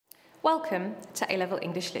Welcome to A-Level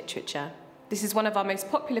English Literature. This is one of our most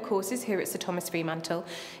popular courses here at Sir Thomas Fremantle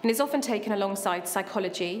and is often taken alongside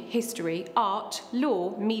psychology, history, art,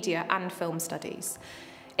 law, media and film studies.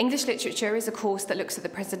 English literature is a course that looks at the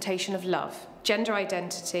presentation of love, gender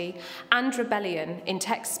identity and rebellion in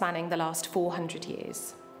texts spanning the last 400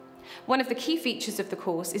 years. One of the key features of the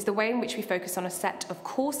course is the way in which we focus on a set of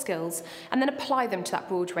core skills and then apply them to that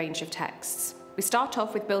broad range of texts. We start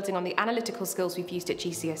off with building on the analytical skills we've used at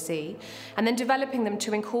GCSE and then developing them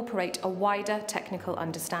to incorporate a wider technical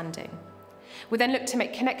understanding. We then look to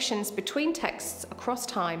make connections between texts across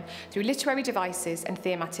time through literary devices and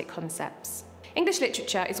thematic concepts. English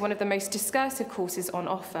literature is one of the most discursive courses on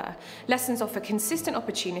offer. Lessons offer consistent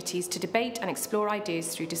opportunities to debate and explore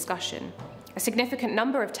ideas through discussion. A significant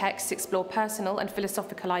number of texts explore personal and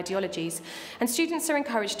philosophical ideologies, and students are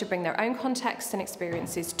encouraged to bring their own contexts and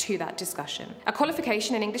experiences to that discussion. A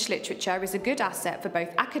qualification in English literature is a good asset for both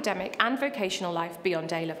academic and vocational life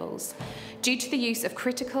beyond A-levels. Due to the use of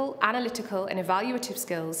critical, analytical and evaluative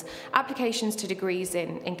skills, applications to degrees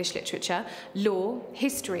in English literature, law,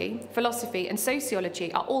 history, philosophy and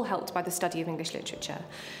sociology are all helped by the study of English literature.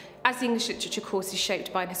 As the English literature course is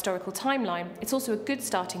shaped by an historical timeline, it's also a good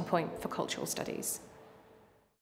starting point for cultural studies.